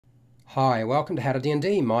Hi, welcome to How to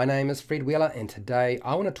D&D. My name is Fred Wheeler and today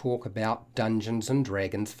I want to talk about Dungeons &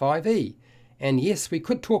 Dragons 5e. And yes, we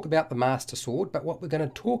could talk about the Master Sword, but what we're going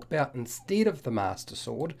to talk about instead of the Master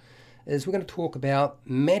Sword is we're going to talk about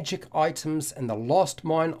magic items in the Lost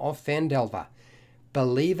Mine of Phandelver.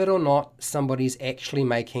 Believe it or not, somebody's actually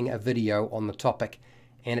making a video on the topic,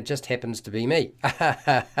 and it just happens to be me.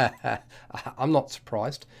 I'm not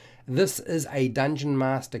surprised. This is a Dungeon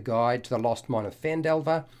Master guide to the Lost Mine of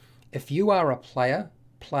Phandelver. If you are a player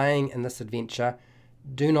playing in this adventure,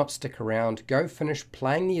 do not stick around. Go finish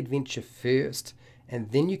playing the adventure first, and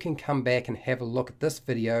then you can come back and have a look at this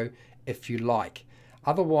video if you like.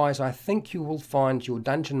 Otherwise, I think you will find your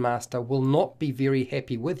Dungeon Master will not be very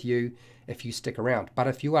happy with you if you stick around. But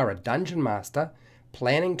if you are a Dungeon Master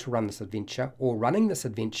planning to run this adventure or running this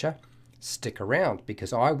adventure, stick around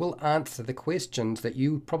because I will answer the questions that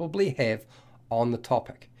you probably have on the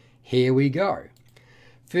topic. Here we go.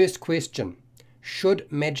 First question, should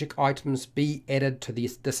magic items be added to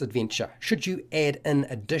this adventure? Should you add in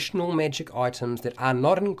additional magic items that are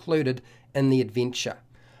not included in the adventure?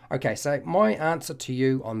 Okay, so my answer to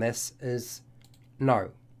you on this is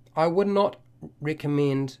no. I would not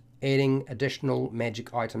recommend adding additional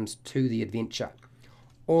magic items to the adventure.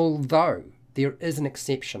 Although there is an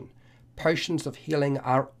exception. Potions of healing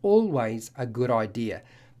are always a good idea,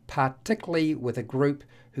 particularly with a group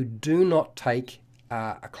who do not take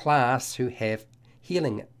a class who have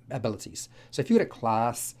healing abilities. So if you had a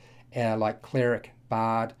class like cleric,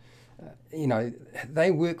 bard, they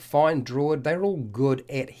work fine, druid, they're all good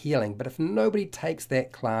at healing. But if nobody takes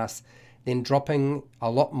that class, then dropping a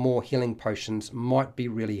lot more healing potions might be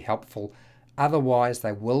really helpful. Otherwise,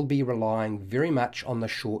 they will be relying very much on the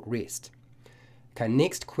short rest. Okay,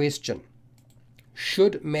 next question.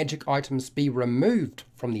 Should magic items be removed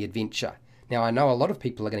from the adventure? Now, I know a lot of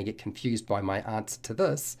people are going to get confused by my answer to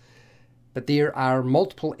this, but there are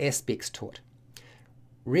multiple aspects to it.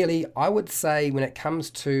 Really, I would say when it comes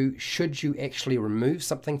to should you actually remove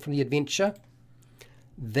something from the adventure,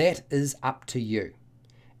 that is up to you.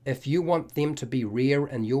 If you want them to be rare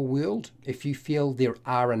in your world, if you feel there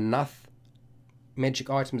are enough magic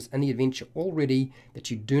items in the adventure already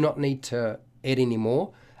that you do not need to add any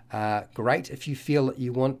more, great. If you feel that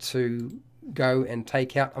you want to go and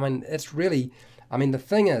take out, the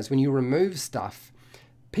thing is, when you remove stuff,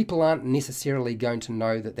 people aren't necessarily going to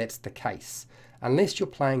know that that's the case. Unless you're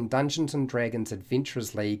playing Dungeons & Dragons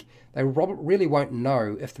Adventurers League, they really won't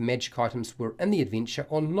know if the magic items were in the adventure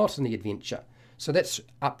or not in the adventure. So that's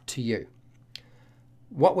up to you.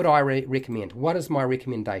 What would I recommend? What is my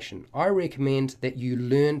recommendation? I recommend that you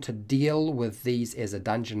learn to deal with these as a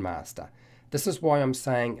Dungeon Master. This is why I'm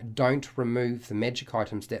saying don't remove the magic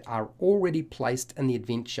items that are already placed in the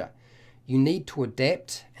adventure. You need to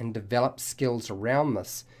adapt and develop skills around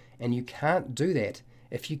this, and you can't do that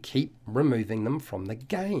if you keep removing them from the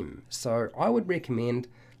game. So I would recommend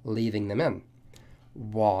leaving them in.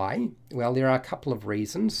 Why? Well, there are a couple of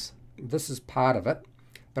reasons. This is part of it,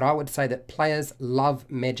 but I would say that players love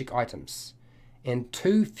magic items, and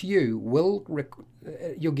too few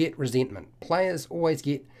you'll get resentment. Players always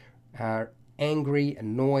get angry,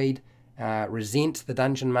 annoyed, resent the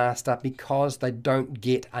Dungeon Master because they don't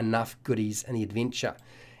get enough goodies in the adventure.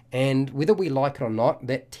 And whether we like it or not,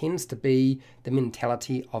 that tends to be the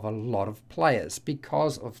mentality of a lot of players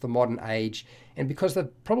because of the modern age and because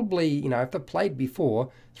they've probably, if they've played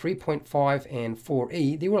before 3.5 and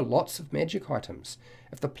 4e, there were lots of magic items.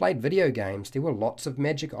 If they played video games, there were lots of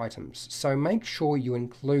magic items. So make sure you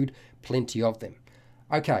include plenty of them.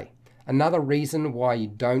 Okay. Another reason why you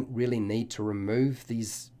don't really need to remove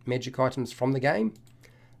these magic items from the game,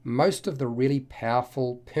 most of the really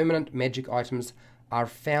powerful permanent magic items are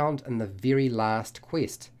found in the very last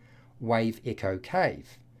quest, Wave Echo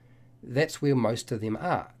Cave. That's where most of them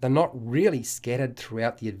are. They're not really scattered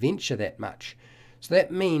throughout the adventure that much. So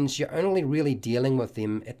that means you're only really dealing with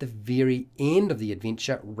them at the very end of the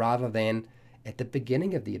adventure rather than at the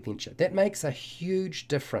beginning of the adventure. That makes a huge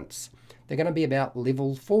difference. They're going to be about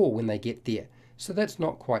level 4 when they get there, so that's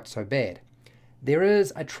not quite so bad. There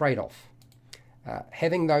is a trade-off.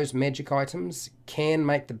 Having those magic items can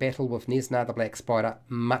make the battle with Nesna the Black Spider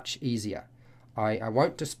much easier. I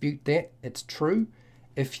won't dispute that, it's true.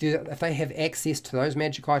 If they have access to those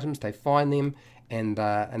magic items, they find them and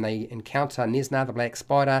they encounter Nesna the Black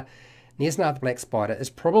Spider, Nesna the Black Spider is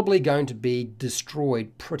probably going to be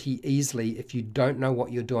destroyed pretty easily if you don't know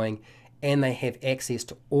what you're doing and they have access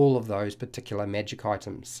to all of those particular magic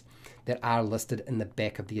items that are listed in the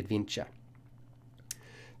back of the adventure.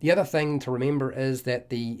 The other thing to remember is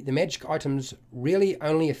that the magic items really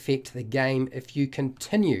only affect the game if you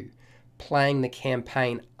continue playing the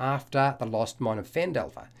campaign after the Lost Mine of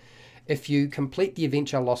Phandelver. If you complete the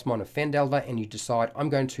adventure Lost Mine of Phandelver and you decide, I'm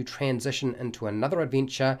going to transition into another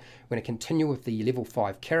adventure, I'm going to continue with the level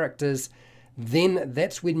 5 characters, then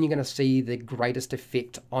that's when you're going to see the greatest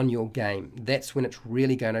effect on your game. That's when it's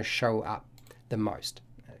really going to show up the most.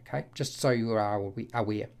 Okay, just so you are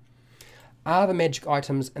aware. Are the magic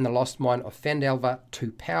items in the Lost Mine of Phandelver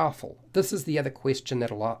too powerful? This is the other question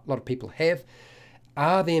that a lot of people have.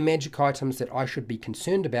 Are there magic items that I should be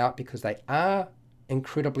concerned about because they are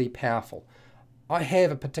incredibly powerful? I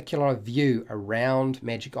have a particular view around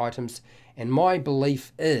magic items, and my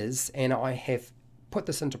belief is, and I have put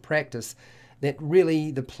this into practice, that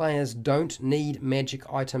really the players don't need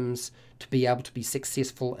magic items to be able to be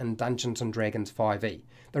successful in Dungeons and Dragons 5e.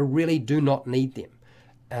 They really do not need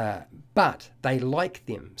them, but they like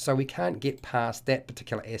them, so we can't get past that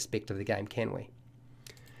particular aspect of the game, can we?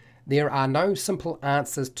 There are no simple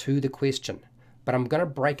answers to the question, but I'm going to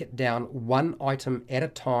break it down one item at a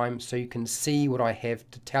time so you can see what I have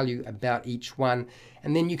to tell you about each one,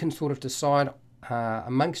 and then you can sort of decide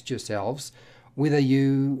amongst yourselves whether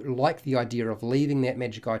you like the idea of leaving that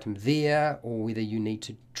magic item there, or whether you need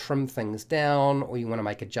to trim things down, or you want to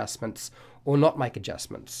make adjustments or not make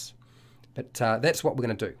adjustments. But that's what we're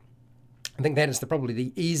going to do. I think that is probably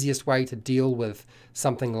the easiest way to deal with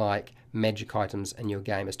something like magic items in your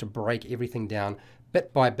game, is to break everything down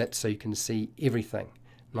bit by bit so you can see everything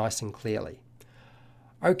nice and clearly.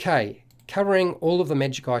 Okay, covering all of the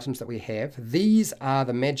magic items that we have, these are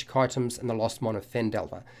the magic items in the Lost Mine of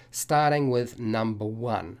Phandelver, starting with number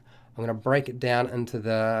 1. I'm going to break it down into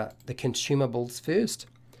the consumables first.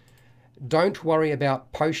 Don't worry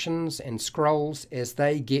about potions and scrolls as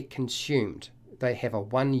they get consumed. They have a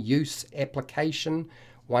one-use application.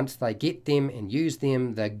 Once they get them and use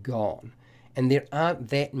them, they're gone. And there aren't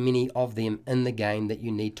that many of them in the game that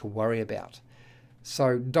you need to worry about.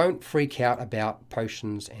 So don't freak out about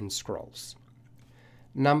potions and scrolls.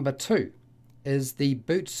 Number 2 is the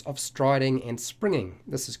boots of striding and springing.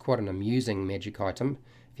 This is quite an amusing magic item,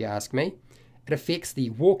 if you ask me. It affects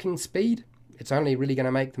the walking speed. It's only really going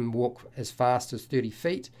to make them walk as fast as 30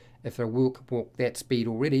 feet. If they walk that speed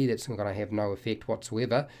already, that's not going to have no effect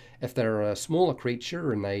whatsoever. If they're a smaller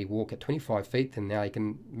creature and they walk at 25 feet, then now they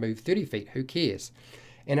can move 30 feet. Who cares?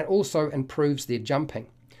 And it also improves their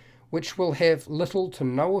jumping, which will have little to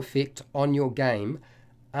no effect on your game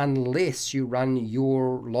unless you run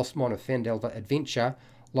your Lost Mine of Phandelver adventure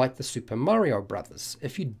like the Super Mario Brothers.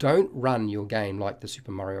 If you don't run your game like the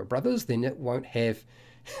Super Mario Brothers, then it won't have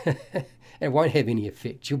any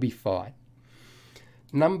effect. You'll be fine.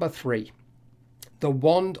 Number 3, the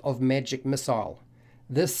Wand of Magic Missile.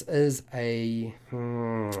 This is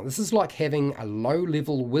like having a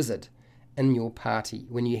low-level wizard in your party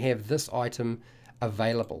when you have this item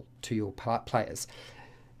available to your players,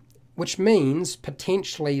 which means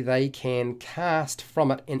potentially they can cast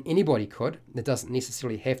from it, and anybody could. It doesn't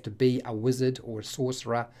necessarily have to be a wizard or a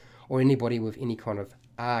sorcerer or anybody with any kind of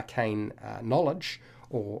arcane knowledge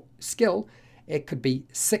or skill. It could be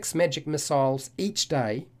 6 magic missiles each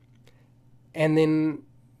day, and then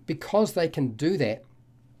because they can do that,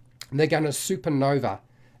 they're going to supernova.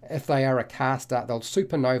 If they are a caster, they'll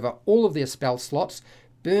supernova all of their spell slots,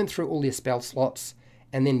 burn through all their spell slots,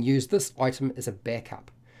 and then use this item as a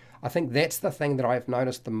backup. I think that's the thing that I've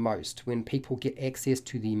noticed the most when people get access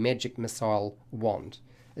to the magic missile wand,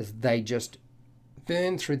 is they just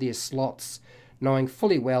burn through their slots, knowing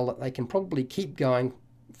fully well that they can probably keep going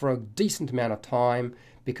for a decent amount of time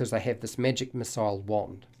because they have this magic missile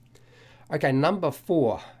wand. Okay, number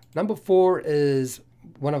 4. Number 4 is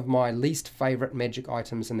one of my least favorite magic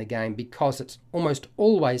items in the game because it's almost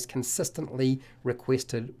always consistently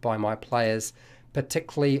requested by my players,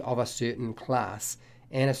 particularly of a certain class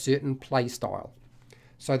and a certain play style.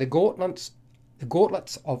 So the gauntlets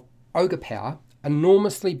of ogre power,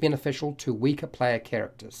 enormously beneficial to weaker player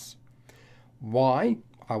characters. Why?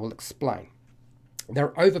 I will explain.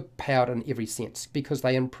 They're overpowered in every sense because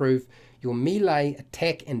they improve your melee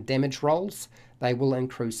attack and damage rolls. They will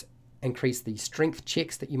increase the strength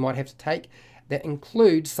checks that you might have to take. That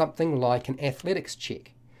includes something like an athletics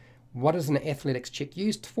check. What is an athletics check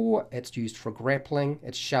used for? It's used for grappling,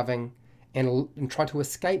 it's shoving, and trying to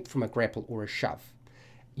escape from a grapple or a shove.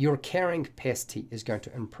 Your carrying capacity is going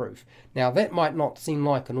to improve. Now that might not seem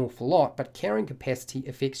like an awful lot, but carrying capacity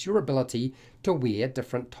affects your ability to wear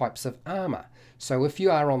different types of armor. So if you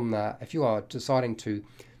are deciding to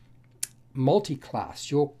multi-class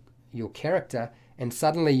your character, and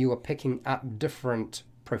suddenly you are picking up different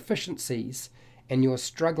proficiencies and you're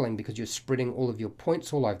struggling because you're spreading all of your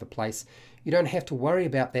points all over the place, you don't have to worry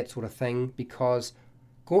about that sort of thing because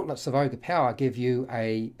Gauntlets of Ogre Power give you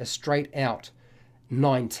a straight out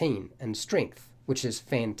 19 in strength, which is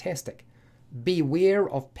fantastic. Beware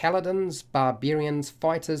of paladins, barbarians,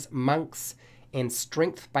 fighters, monks, and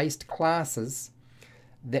strength-based classes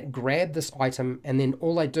that grab this item and then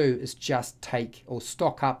all they do is just take or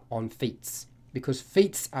stock up on feats. Because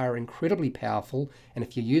feats are incredibly powerful, and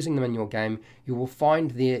if you're using them in your game, you will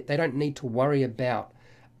find they don't need to worry about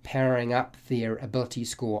powering up their ability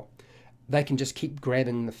score. They can just keep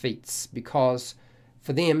grabbing the feats, because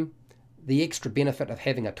for them, the extra benefit of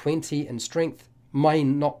having a 20 in strength may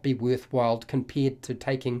not be worthwhile compared to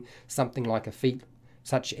taking something like a feat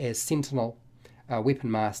such as Sentinel, Weapon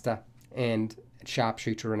Master, and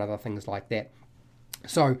Sharpshooter and other things like that.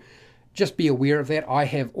 So just be aware of that. I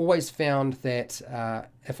have always found that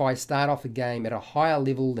if I start off a game at a higher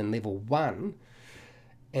level than level 1,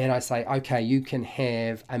 and I say, okay, you can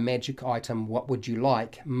have a magic item, what would you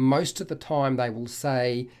like? Most of the time they will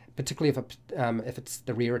say, particularly if it's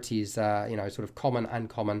the rarity is sort of common,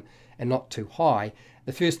 uncommon, and not too high,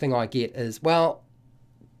 the first thing I get is, well,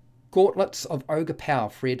 Gauntlets of Ogre Power,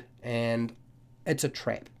 Fred, and it's a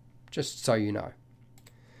trap, just so you know.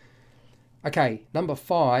 Okay, number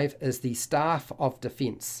 5 is the Staff of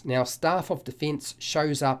Defense. Now, Staff of Defense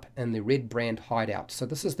shows up in the Red Brand hideout. So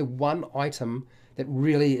this is the one item that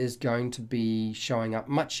really is going to be showing up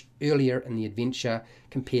much earlier in the adventure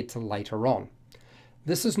compared to later on.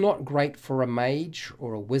 This is not great for a mage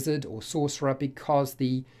or a wizard or sorcerer because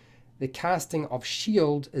the casting of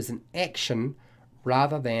shield is an action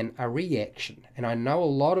rather than a reaction. And I know a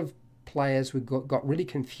lot of players who got really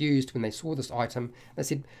confused when they saw this item. They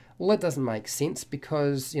said, well, that doesn't make sense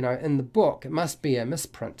because, in the book, it must be a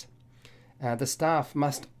misprint. The staff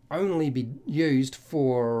must only be used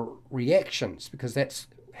for reactions because that's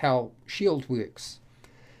how shield works.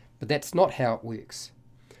 But that's not how it works.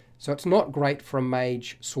 So it's not great for a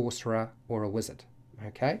mage, sorcerer, or a wizard.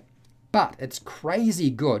 Okay? But it's crazy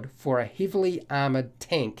good for a heavily armored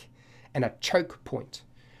tank and a choke point,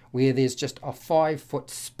 where there's just a 5-foot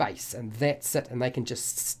space and that's it, and they can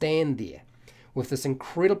just stand there with this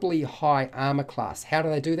incredibly high armor class. How do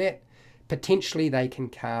they do that? Potentially they can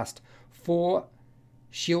cast 4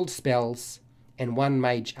 shield spells and 1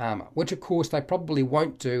 mage armor, which of course they probably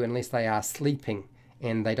won't do unless they are sleeping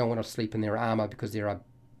and they don't want to sleep in their armor because there are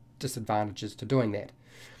disadvantages to doing that.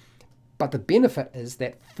 But the benefit is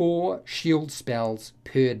that 4 shield spells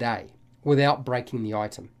per day without breaking the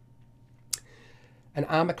item. An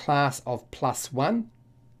armor class of +1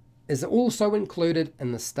 is also included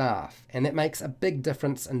in the staff, and that makes a big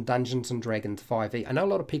difference in Dungeons & Dragons 5e. I know a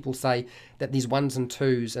lot of people say that these 1s and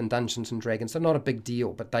 2s in Dungeons & Dragons are not a big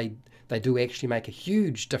deal, but they do actually make a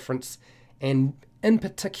huge difference, and in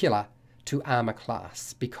particular to armor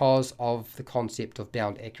class because of the concept of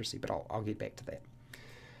bound accuracy, but I'll get back to that.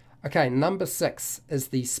 Okay, number 6 is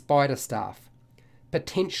the Spider Staff.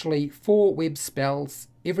 Potentially 4 web spells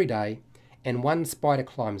every day and 1 spider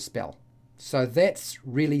climb spell. So that's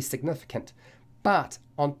really significant. But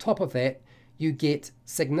on top of that, you get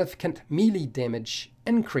significant melee damage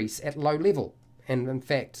increase at low level. And in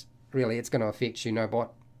fact, really, it's going to affect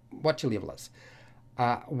what your level is.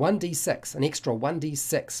 1d6, an extra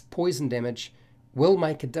 1d6 poison damage will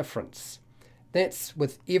make a difference. That's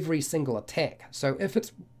with every single attack. So if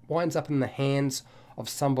it winds up in the hands of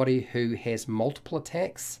somebody who has multiple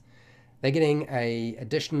attacks, they're getting an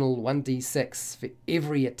additional 1d6 for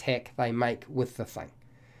every attack they make with the thing.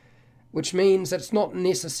 Which means that it's not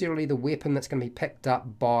necessarily the weapon that's going to be picked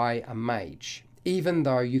up by a mage, even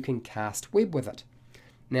though you can cast web with it.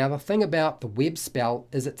 Now the thing about the web spell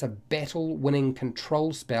is it's a battle-winning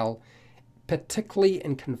control spell, particularly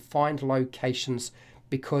in confined locations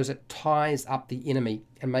because it ties up the enemy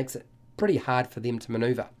and makes it pretty hard for them to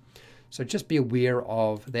maneuver. So just be aware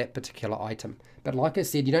of that particular item. But like I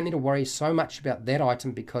said, you don't need to worry so much about that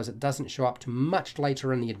item because it doesn't show up to much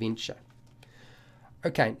later in the adventure.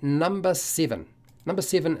 Okay, number 7. Number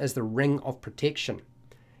 7 is the Ring of Protection.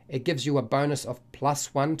 It gives you a bonus of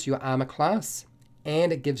 +1 to your armor class,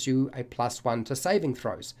 and it gives you a +1 to saving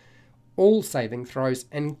throws. All saving throws,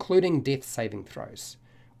 including death saving throws,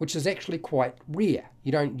 which is actually quite rare.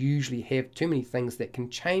 You don't usually have too many things that can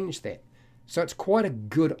change that. So it's quite a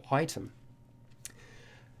good item.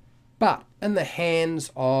 But in the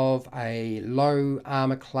hands of a low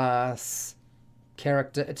armor class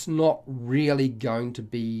character, it's not really going to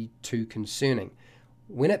be too concerning.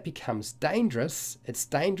 When it becomes dangerous, it's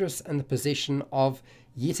dangerous in the possession of,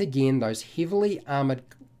 yet again, those heavily armored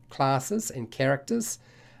classes and characters.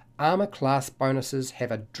 Armor class bonuses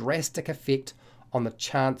have a drastic effect on the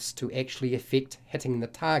chance to actually affect hitting the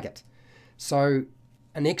target. So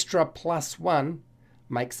an extra +1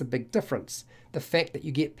 makes a big difference. The fact that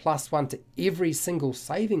you get +1 to every single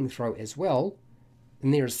saving throw as well,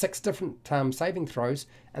 and there are 6 different saving throws,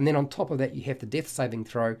 and then on top of that you have the death saving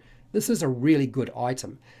throw. This is a really good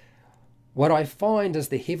item. What I find is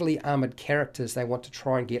the heavily armored characters, they want to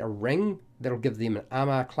try and get a ring that'll give them an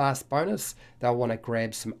armor class bonus. They'll want to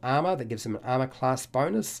grab some armor that gives them an armor class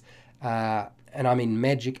bonus, and I mean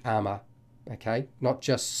magic armor, okay, not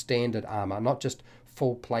just standard armor, not just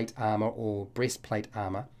full plate armor or breastplate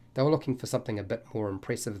armor. They were looking for something a bit more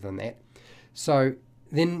impressive than that. So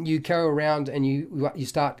then you go around and you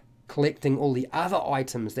start collecting all the other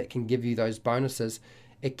items that can give you those bonuses.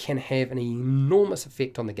 It can have an enormous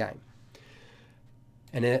effect on the game.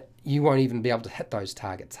 And you won't even be able to hit those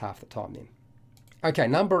targets half the time then. Okay,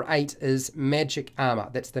 number 8 is magic armor.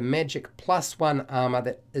 That's the magic +1 armor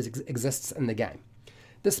that exists in the game.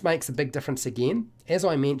 This makes a big difference again. As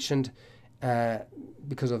I mentioned,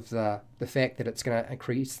 because of the fact that it's going to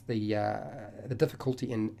increase the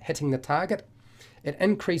difficulty in hitting the target, it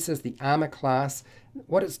increases the armor class.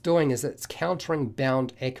 What it's doing is it's countering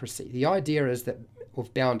bound accuracy. The idea is that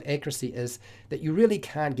with bound accuracy is that you really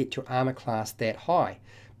can't get your armor class that high.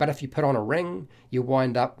 But if you put on a ring, you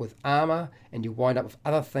wind up with armor and you wind up with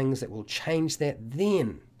other things that will change that.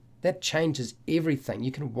 Then that changes everything.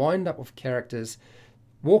 You can wind up with characters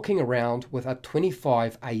walking around with a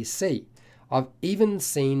 25 AC. I've even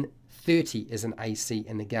seen 30 as an AC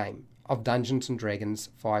in the game of Dungeons and Dragons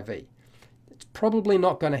 5e. It's probably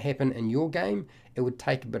not going to happen in your game. It would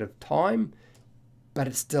take a bit of time, but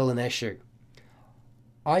it's still an issue.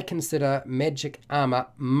 I consider magic armor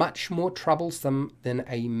much more troublesome than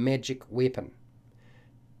a magic weapon,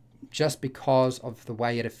 just because of the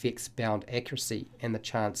way it affects bound accuracy and the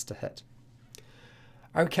chance to hit.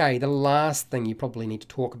 Okay, the last thing you probably need to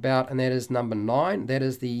talk about, and that is number 9, that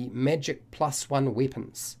is the magic +1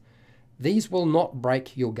 weapons. These will not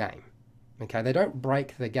break your game. Okay, they don't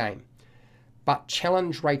break the game, but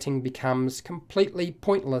challenge rating becomes completely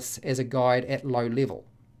pointless as a guide at low level.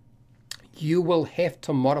 You will have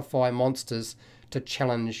to modify monsters to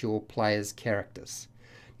challenge your players' characters.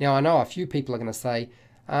 Now, I know a few people are going to say,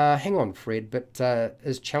 hang on, Fred, but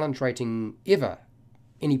is challenge rating ever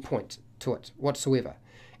any point to it whatsoever?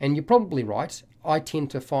 And you're probably right. I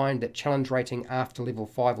tend to find that challenge rating after level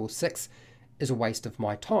 5 or 6 is a waste of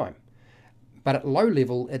my time. But at low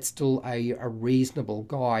level, it's still a reasonable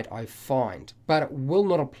guide, I find. But it will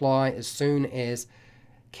not apply as soon as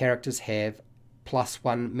characters have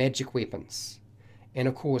 +1 magic weapons. And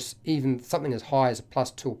of course, even something as high as a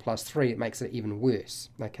 +2 or +3, it makes it even worse.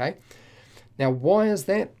 Okay. Now, why is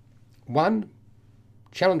that? 1,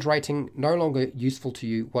 challenge rating no longer useful to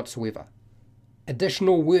you whatsoever.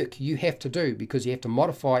 Additional work you have to do because you have to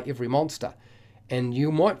modify every monster. And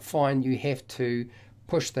you might find you have to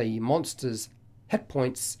push the monster's hit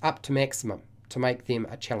points up to maximum to make them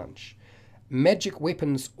a challenge. Magic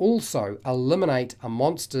weapons also eliminate a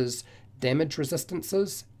monster's damage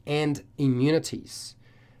resistances and immunities.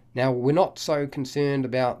 Now, we're not so concerned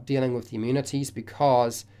about dealing with the immunities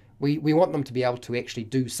because we want them to be able to actually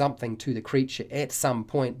do something to the creature at some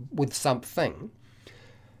point with something.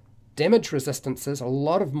 Damage resistances, a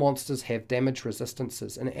lot of monsters have damage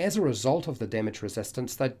resistances, and as a result of the damage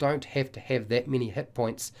resistance, they don't have to have that many hit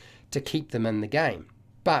points to keep them in the game.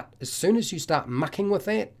 But as soon as you start mucking with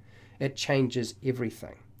that, it changes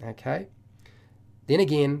everything, okay? Then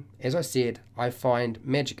again, as I said, I find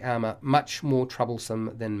magic armor much more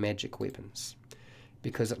troublesome than magic weapons.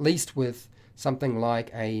 Because at least with something like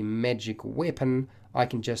a magic weapon, I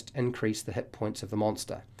can just increase the hit points of the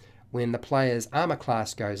monster. When the player's armor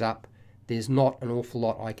class goes up, there's not an awful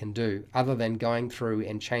lot I can do other than going through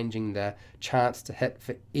and changing the chance to hit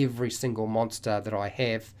for every single monster that I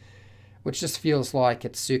have, which just feels like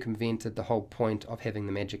it's circumvented the whole point of having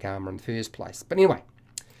the magic armor in the first place. But anyway,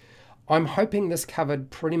 I'm hoping this covered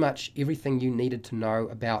pretty much everything you needed to know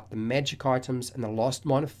about the magic items in the Lost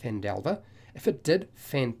Mine of Phandelver. If it did,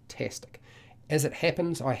 fantastic. As it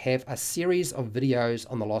happens, I have a series of videos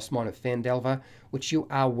on the Lost Mine of Phandelver, which you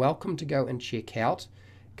are welcome to go and check out.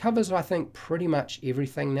 Covers, I think, pretty much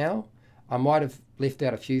everything now. I might have left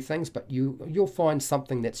out a few things, but you'll find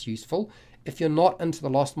something that's useful. If you're not into the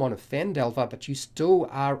Lost Mine of Phandelver, but you still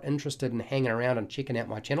are interested in hanging around and checking out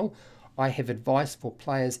my channel, I have advice for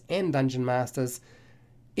players and dungeon masters.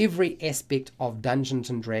 Every aspect of Dungeons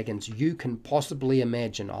and Dragons you can possibly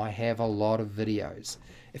imagine. I have a lot of videos.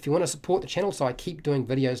 If you want to support the channel so I keep doing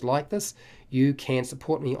videos like this, you can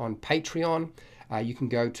support me on Patreon. You can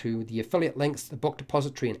go to the affiliate links, the book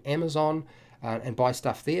depository and Amazon, and buy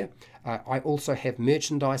stuff there. I also have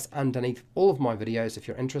merchandise underneath all of my videos if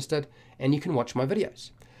you're interested, and you can watch my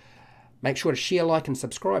videos. Make sure to share, like, and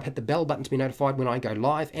subscribe. Hit the bell button to be notified when I go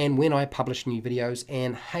live and when I publish new videos.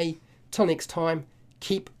 And hey, till next time,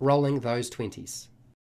 keep rolling those 20s.